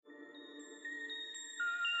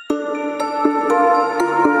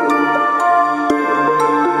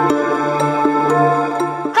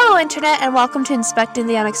Internet, and welcome to Inspecting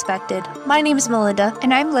the Unexpected. My name is Melinda.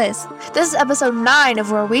 And I'm Liz. This is episode 9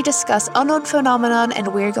 of where we discuss unknown phenomenon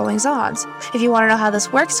and weird goings-ons. If you want to know how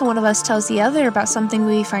this works, one of us tells the other about something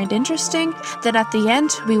we find interesting, then at the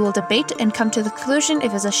end, we will debate and come to the conclusion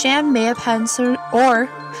if it's a sham, mayhaps, or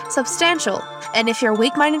substantial. And if you're a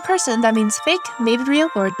weak-minded person, that means fake, maybe real,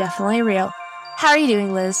 or definitely real. How are you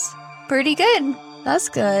doing, Liz? Pretty good. That's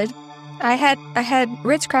good. I had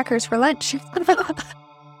Ritz crackers for lunch.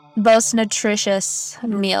 Most nutritious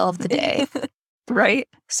meal of the day. Right.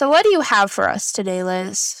 So what do you have for us today,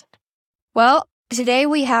 Liz? Well, today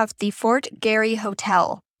we have the Fort Garry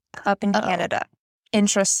Hotel up in Canada.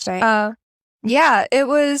 Interesting. Yeah, it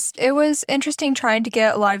was interesting trying to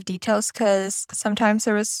get a lot of details because sometimes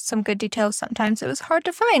there was some good details, sometimes it was hard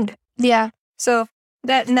to find. Yeah. So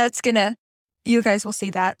you guys will see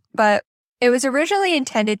that. But it was originally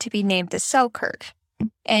intended to be named the Selkirk,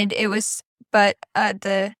 and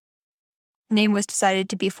the name was decided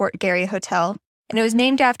to be Fort Garry Hotel, and it was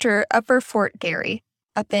named after Upper Fort Garry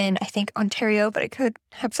up in, I think, Ontario, but I could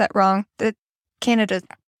have that wrong. The Canada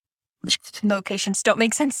locations don't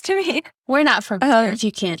make sense to me. We're not from here, if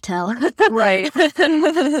you can't tell. Right.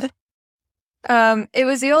 It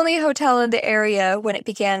was the only hotel in the area when it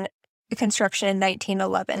began construction in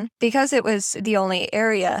 1911. Because it was the only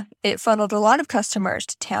area, it funneled a lot of customers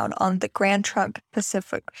to town on the Grand Trunk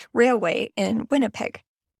Pacific Railway in Winnipeg.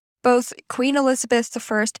 Both Queen Elizabeth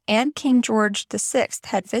I and King George VI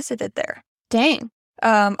had visited there. Dang.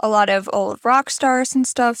 A lot of old rock stars and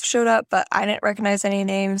stuff showed up, but I didn't recognize any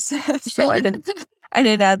names, so I didn't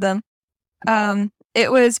add them.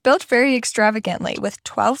 It was built very extravagantly with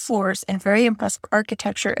 12 floors and very impressive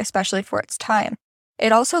architecture, especially for its time.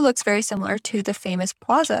 It also looks very similar to the famous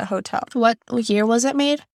Plaza Hotel. What year was it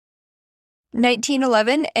made?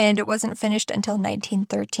 1911, and it wasn't finished until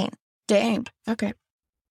 1913. Dang. Okay.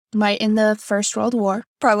 Might in the First World War.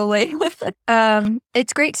 Probably.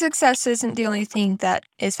 Its great success isn't the only thing that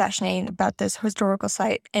is fascinating about this historical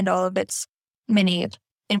site and all of its many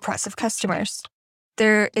impressive customers.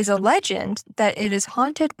 There is a legend that it is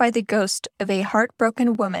haunted by the ghost of a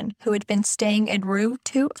heartbroken woman who had been staying in room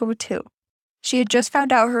 202. She had just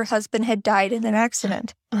found out her husband had died in an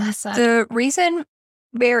accident. Oh, that's sad. The reason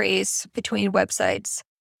varies between websites.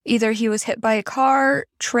 Either he was hit by a car,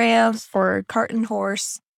 tram, or cart and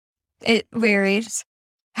horse. It varies.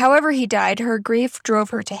 However he died, her grief drove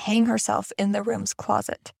her to hang herself in the room's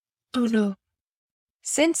closet. Oh, no.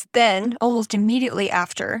 Since then, almost immediately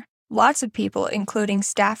after, lots of people, including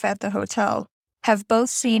staff at the hotel, have both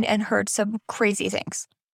seen and heard some crazy things.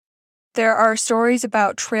 There are stories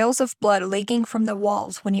about trails of blood leaking from the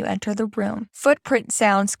walls when you enter the room, footprint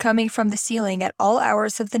sounds coming from the ceiling at all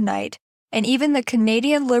hours of the night, and even the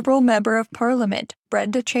Canadian Liberal Member of Parliament,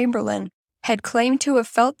 Brenda Chamberlain, had claimed to have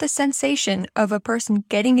felt the sensation of a person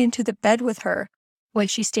getting into the bed with her when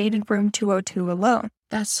she stayed in room 202 alone.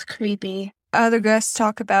 That's creepy. Other guests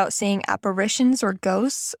talk about seeing apparitions or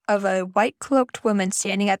ghosts of a white-cloaked woman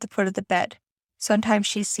standing at the foot of the bed. Sometimes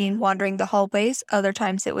she's seen wandering the hallways, other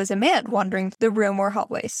times it was a man wandering the room or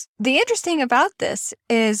hallways. The interesting about this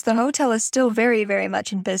is the hotel is still very, very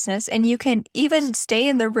much in business, and you can even stay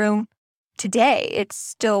in the room today. It's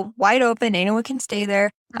still wide open, anyone can stay there.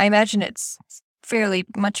 I imagine it's fairly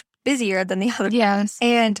much busier than the other. Yes.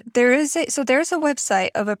 And there's a website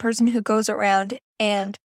of a person who goes around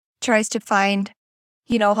and tries to find,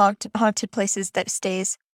 haunted places that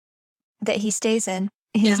he stays in.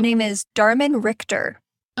 His name is Darman Richter.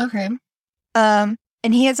 Okay. And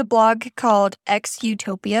he has a blog called Ex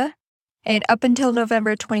Utopia. And up until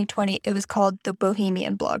November 2020, it was called the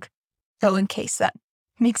Bohemian Blog. So in case that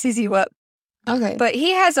mixes you up. Okay. But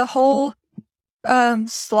he has a whole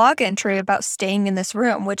blog entry about staying in this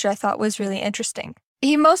room, which I thought was really interesting.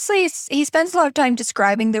 He spends a lot of time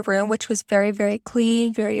describing the room, which was very, very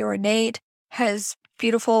clean, very ornate, has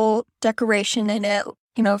beautiful decoration in it.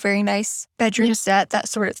 Very nice bedroom set, that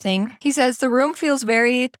sort of thing. He says the room feels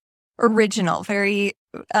very original, very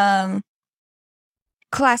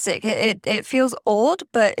classic. It feels old,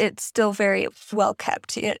 but it's still very well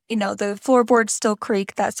kept. The floorboards still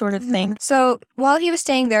creak, that sort of thing. So while he was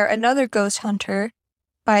staying there, another ghost hunter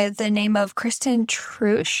by the name of Kristen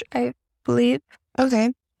Trush, I believe,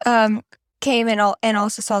 Okay. came and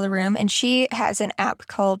also saw the room, and she has an app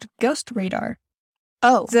called Ghost Radar.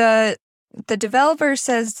 Oh. The developer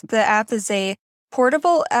says the app is a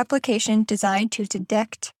portable application designed to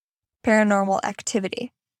detect paranormal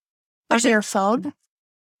activity. On your phone?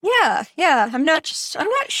 Yeah. I'm not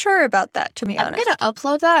sure about that, to be honest. I'm gonna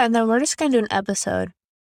upload that, and then we're just gonna do an episode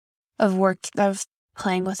of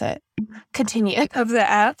playing with it. Continue. Of the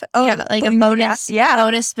app? Oh, yeah, like a bonus,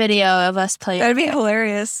 bonus video of us playing. That'd be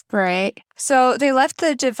hilarious. Right. So they left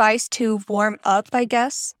the device to warm up, I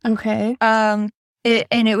guess. Okay. And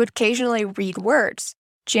it would occasionally read words: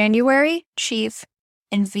 January, Chief,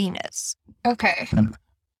 and Venus. Okay.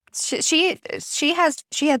 She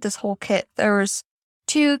had this whole kit. There was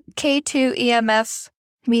 2 K2 EMF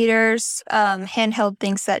meters, handheld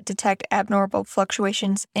things that detect abnormal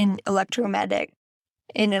fluctuations in an electromagnetic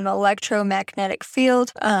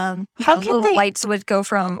field. Lights would go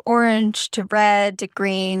from orange to red to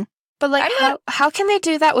green. But like, how can they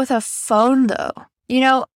do that with a phone though?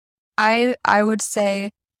 I would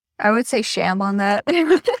say sham on that.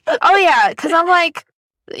 Oh yeah, because I'm like,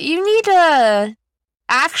 you need a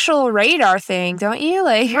actual radar thing, don't you?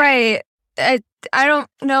 Like, right. I don't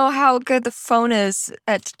know how good the phone is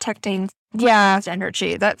at detecting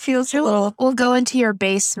energy. That feels a little... We'll go into your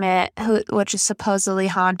basement, which is supposedly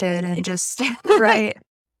haunted, and just right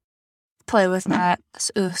play with that.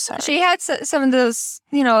 Ooh, sorry. She had some of those,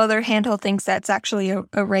 other handheld things that's actually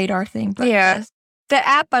a radar thing. But yeah. The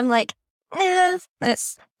app, I'm like, that's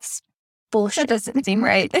bullshit. That doesn't seem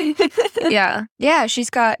right. Yeah. Yeah, she's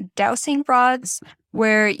got dowsing rods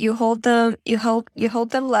where you hold them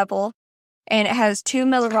level, and it has 2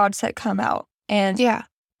 metal rods that come out. And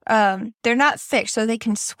they're not fixed, so they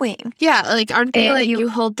can swing. Yeah, like aren't they like you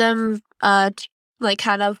hold them like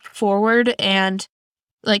kind of forward and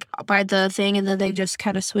like by the thing, and then they just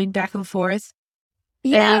kind of swing back and forth.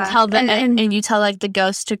 Yeah, and you tell like the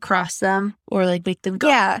ghost to cross them or like make them go.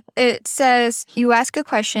 Yeah, it says you ask a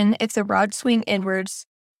question. If the rods swing inwards,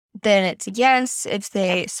 then it's a yes. If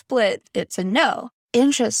they split, it's a no.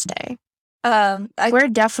 Interesting. We're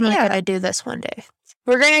definitely gonna do this one day.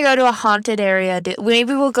 We're gonna go to a haunted area.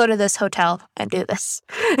 Maybe we'll go to this hotel and do this.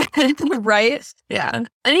 Right? Yeah.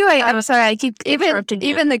 Anyway, I'm sorry. I keep interrupting.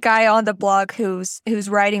 Even the guy on the blog who's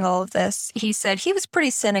writing all of this, he said he was pretty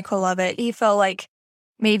cynical of it. He felt like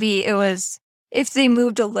maybe it was, if they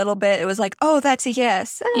moved a little bit, it was like, oh, that's a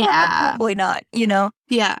yes. Yeah. Probably not,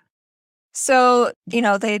 Yeah. So,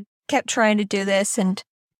 they kept trying to do this, and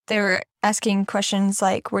they were asking questions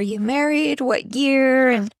like, were you married? What year?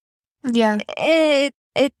 And yeah.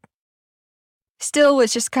 It still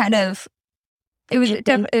was just kind of, it was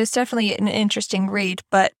definitely an interesting read,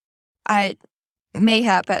 but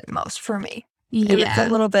mayhap at most for me. Yeah. It was a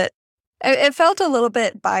little bit, it felt a little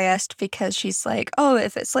bit biased because she's like, oh,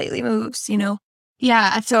 if it slightly moves,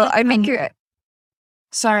 Yeah. So I make your...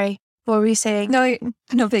 Sorry, what were you saying?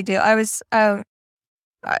 No big deal. I was,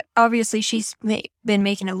 obviously she's been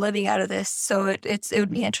making a living out of this, so it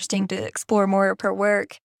would be interesting to explore more of her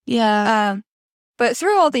work. Yeah. But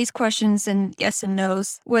through all these questions and yes and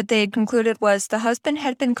no's, what they had concluded was the husband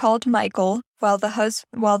had been called Michael, while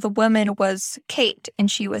the woman was Kate,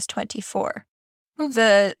 and she was 24.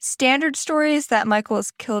 The standard story is that Michael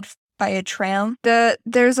was killed by a tram.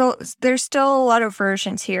 There's still a lot of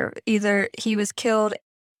versions here. Either he was killed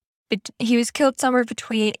somewhere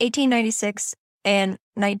between 1896 and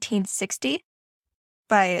 1960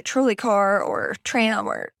 by a trolley car or tram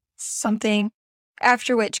or something.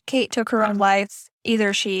 After which Kate took her own life.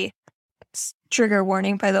 Trigger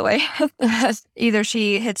warning, by the way. Either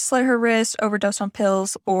she had slit her wrist, overdosed on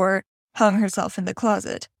pills, or hung herself in the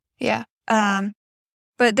closet. Yeah.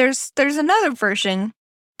 But there's another version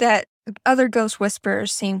that other ghost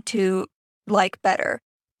whisperers seem to like better,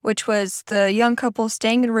 which was the young couple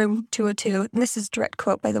staying in room 202, and this is a direct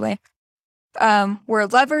quote, by the way, were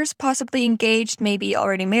lovers, possibly engaged, maybe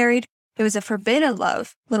already married. It was a forbidden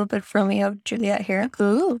love, a little bit of Romeo and Juliet here.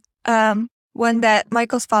 Ooh. One that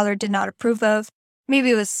Michael's father did not approve of.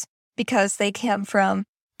 Maybe it was because they came from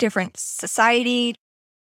different social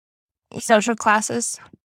classes.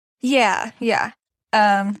 Yeah.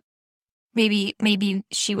 Maybe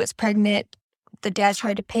she was pregnant. The dad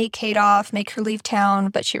tried to pay Kate off, make her leave town,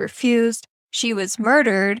 but she refused. She was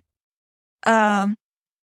murdered,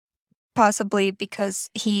 possibly because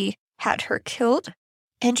he had her killed.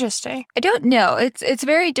 Interesting. I don't know. It's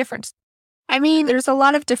very different. I mean, there's a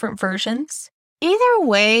lot of different versions. Either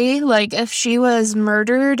way, like if she was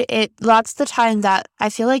murdered, lots of the time that I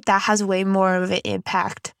feel like that has way more of an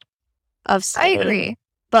impact of something. I agree.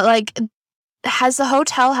 But like, has the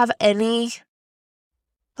hotel have any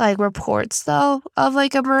like reports though of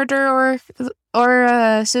like a murder or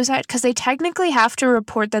a suicide? Because they technically have to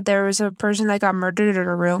report that there was a person that got murdered in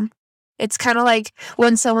a room. It's kind of like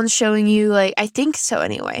when someone's showing you, like, I think so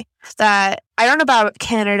anyway, that I don't know about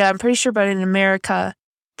Canada, I'm pretty sure, but in America,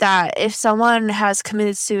 that if someone has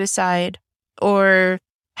committed suicide or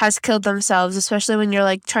has killed themselves, especially when you're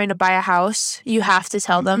like trying to buy a house. You have to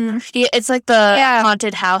tell them. Yeah, it's like the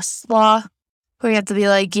haunted house law where you have to be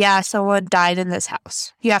like, yeah, someone died in this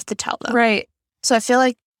house. You have to tell them. Right. So I feel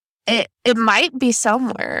like it might be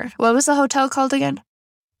somewhere. What was the hotel called again?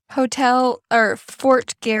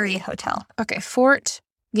 Fort Garry Hotel. Okay, Fort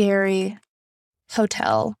Garry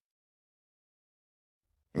Hotel.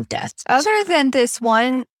 Death. Other than this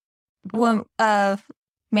one man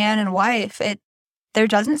and wife, there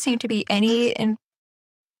doesn't seem to be any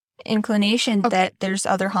inclination that there's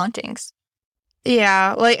other hauntings.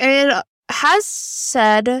 Yeah, like it has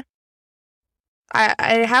said.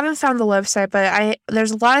 I haven't found the website, but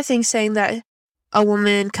there's a lot of things saying that a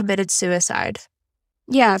woman committed suicide.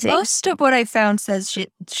 Yeah, most of what I found says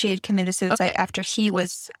she had committed suicide after he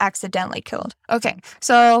was accidentally killed. Okay,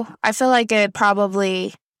 so I feel like it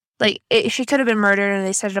probably, she could have been murdered and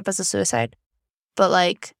they set it up as a suicide.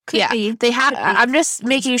 But Could be. They have. I'm just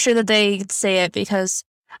making sure that they say it because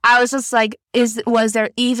I was just like, was there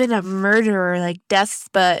even a murder or like death?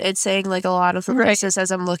 But it's saying like a lot of the places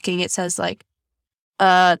as I'm looking, it says like,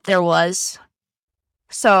 there was.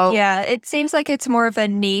 So yeah, it seems like it's more of a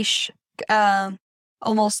niche,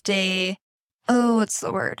 almost what's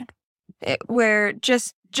the word? Where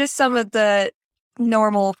just some of the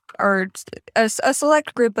normal or a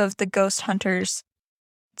select group of the ghost hunters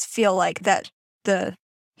feel like that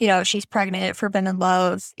she's pregnant, forbidden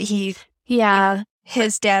love.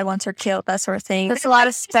 His dad wants her killed, that sort of thing. That's a lot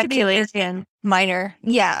of speculation. Minor.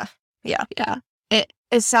 Yeah. It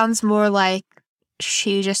sounds more like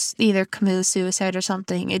she just either committed suicide or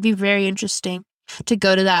something. It'd be very interesting to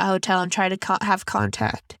go to that hotel and try to have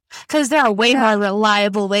contact. Because there are way more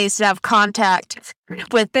reliable ways to have contact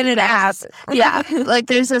with an app. Yeah. Like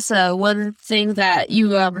there's this one thing that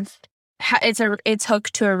you it's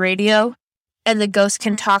hooked to a radio and the ghost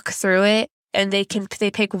can talk through it and they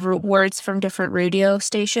pick words from different radio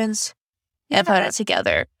stations and put it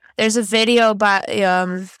together. There's a video by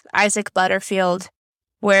Isaac Butterfield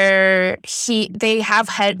where they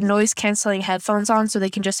have noise canceling headphones on so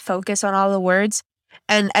they can just focus on all the words,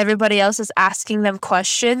 and everybody else is asking them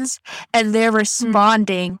questions and they're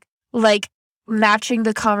responding like matching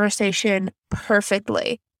the conversation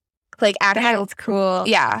perfectly. Like actual, that's cool.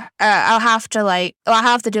 Yeah, I'll have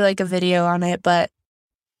to do like a video on it, but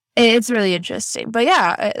it's really interesting. But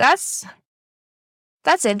yeah, that's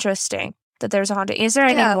interesting that there's a haunting. Is there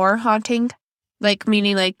any more haunting? Like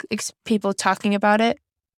meaning like people talking about it?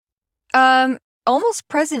 Almost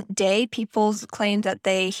present day, people claim that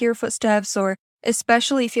they hear footsteps or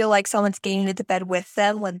especially feel like someone's getting into the bed with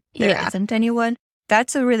them when there isn't anyone.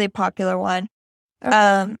 That's a really popular one.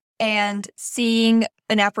 Okay. And seeing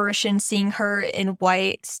an apparition, seeing her in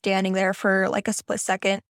white standing there for like a split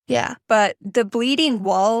second. Yeah. But the bleeding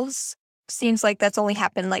walls seems like that's only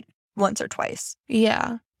happened like once or twice.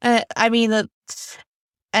 Yeah. I mean,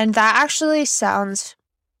 and that actually sounds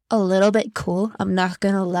a little bit cool. I'm not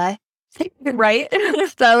going to lie. Right?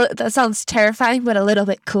 That sounds terrifying, but a little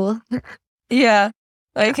bit cool. Yeah,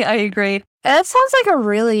 I agree. That sounds like a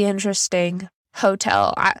really interesting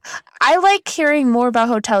hotel. I like hearing more about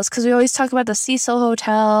hotels because we always talk about the Cecil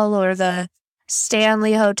Hotel or the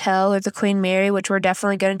Stanley Hotel or the Queen Mary, which we're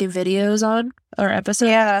definitely going to do videos on or episodes.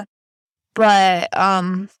 Yeah. But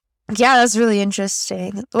yeah, that's really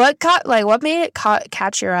interesting. What made it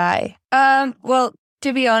catch your eye? Well,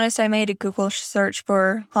 to be honest, I made a Google search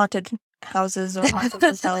for haunted houses or haunted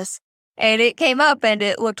hotels, and it came up, and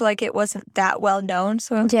it looked like it wasn't that well known.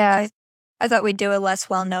 So yeah, I thought we'd do a less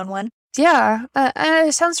well known one. Yeah,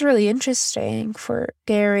 it sounds really interesting for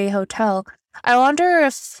Garry Hotel. I wonder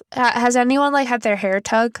if has anyone had their hair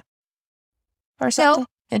tug or something?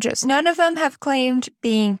 No, interesting. None of them have claimed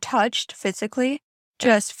being touched physically,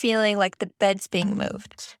 just feeling like the bed's being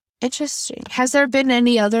moved. Interesting. Has there been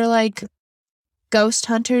any other ghost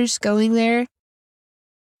hunters going there?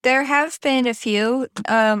 There have been a few.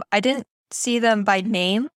 I didn't see them by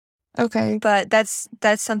name. Okay. But that's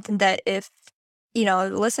something that if,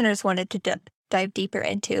 listeners wanted to dive deeper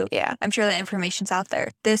into, I'm sure that information's out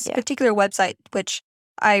there. This particular website, which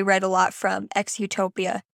I read a lot from, Ex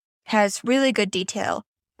Utopia, has really good detail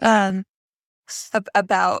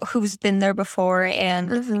about who's been there before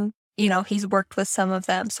and, he's worked with some of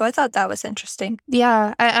them. So I thought that was interesting.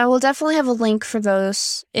 Yeah, I will definitely have a link for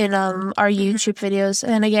those in our YouTube videos.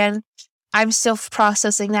 And again, I'm still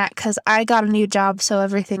processing that because I got a new job, so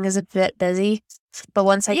everything is a bit busy. But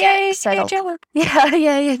once I get settled,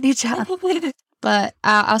 new job. But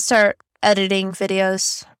I'll start editing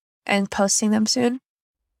videos and posting them soon.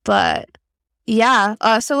 But yeah,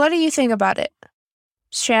 so what do you think about it?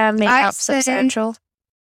 Should I make up substantial?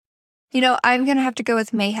 I'm going to have to go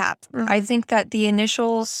with mayhap. Mm-hmm. I think that the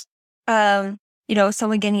initials,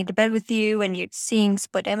 someone getting into bed with you and you seeing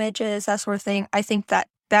split images, that sort of thing, I think that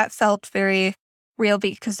felt very real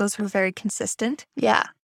because those were very consistent. Yeah.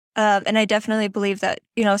 And I definitely believe that,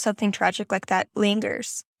 something tragic like that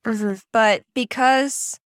lingers. Mm-hmm. But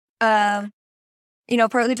because,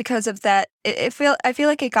 partly because of that, I feel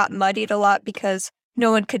like it got muddied a lot because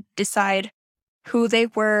no one could decide who they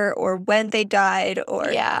were or when they died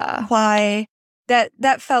or why.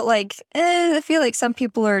 That felt like, I feel like some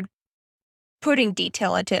people are putting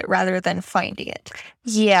detail into it rather than finding it.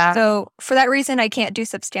 Yeah. So for that reason, I can't do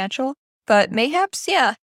substantial, but mayhaps,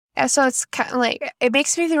 yeah. Yeah, so it's kind of like, it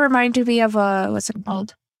makes me remind me of, what's it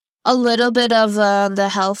called? A little bit of the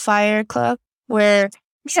Hellfire Club, where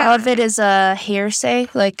some of it is hearsay.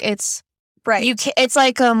 Like, it's, right. It's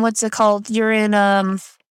like, what's it called? You're in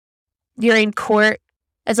court.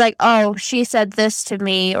 It's like, oh, she said this to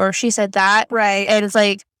me, or she said that. Right. And it's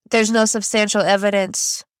like, there's no substantial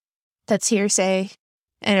evidence that's hearsay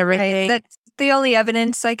and everything. Right. That's the only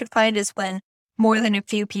evidence I could find is when more than a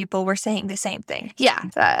few people were saying the same thing.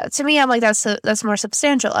 Yeah. To me, I'm like, that's more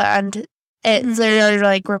substantial. And there are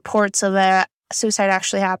like reports of a suicide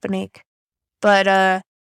actually happening. But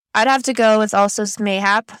I'd have to go with also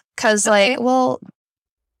mayhap. Because, the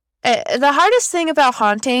hardest thing about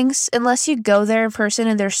hauntings, unless you go there in person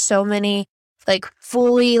and there's so many, like,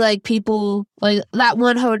 fully, like, people, like, that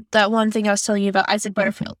one thing I was telling you about, Isaac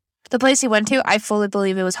Butterfield. The place he went to, I fully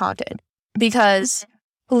believe it was haunted. Because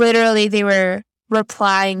literally they were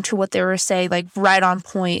replying to what they were saying, like, right on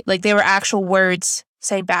point. Like, they were actual words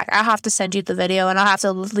saying back. I'll have to send you the video, and I'll have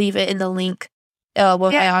to leave it in the link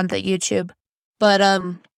on the YouTube. But,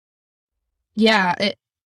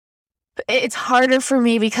 it's harder for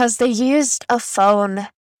me because they used a phone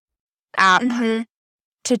app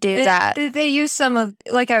to do that. They used some of,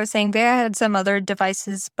 like I was saying, they had some other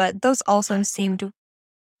devices, but those also seemed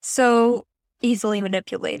so easily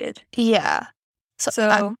manipulated. Yeah.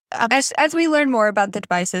 So as we learn more about the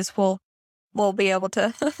devices, we'll be able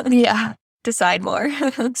to decide more.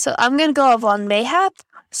 So I'm gonna go up on mayhap.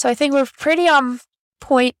 So I think we're pretty on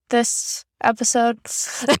point this episode.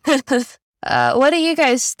 What do you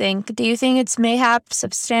guys think? Do you think it's mayhap,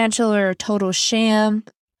 substantial, or a total sham?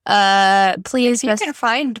 Please. You can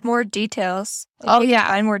find more details.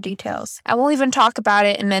 Find more details. I won't even talk about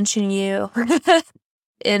it and mention you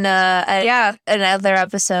in another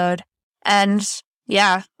episode. And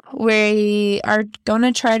we are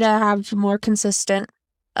gonna try to have more consistent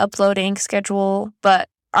uploading schedule, but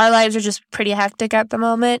our lives are just pretty hectic at the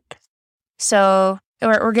moment. So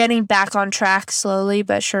we're getting back on track slowly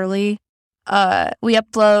but surely. We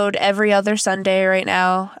upload every other Sunday right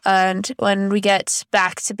now, and when we get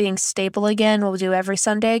back to being stable again, we'll do every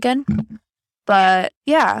Sunday again. But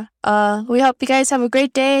we hope you guys have a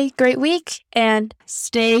great day, great week, and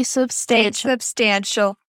stay substantial.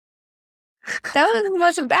 That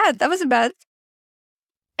wasn't bad.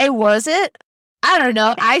 It wasn't? I don't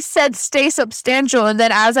know. I said stay substantial, and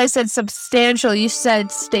then as I said substantial, you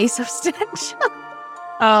said stay substantial.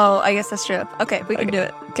 Oh, I guess that's true. Okay, we can do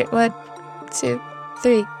it. Okay, 1, 2,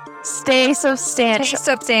 3. Stay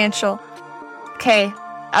substantial. Okay,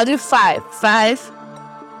 I'll do 5. 5.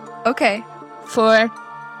 Okay. 4,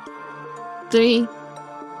 3,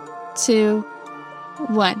 2,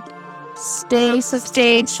 1. Stay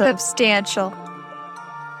substantial.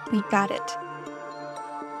 We got it.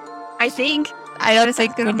 I think. I don't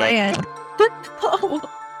think we did.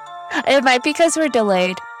 It might be because we're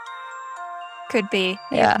delayed. Could be.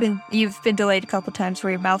 Yeah. You've been delayed a couple times where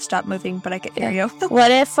your mouth stopped moving, but I can hear you. What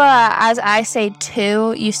if, as I say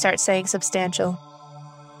 2, you start saying substantial?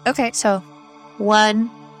 Okay. So, 1,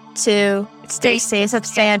 2, stay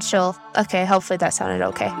substantial. Okay, hopefully that sounded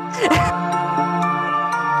okay.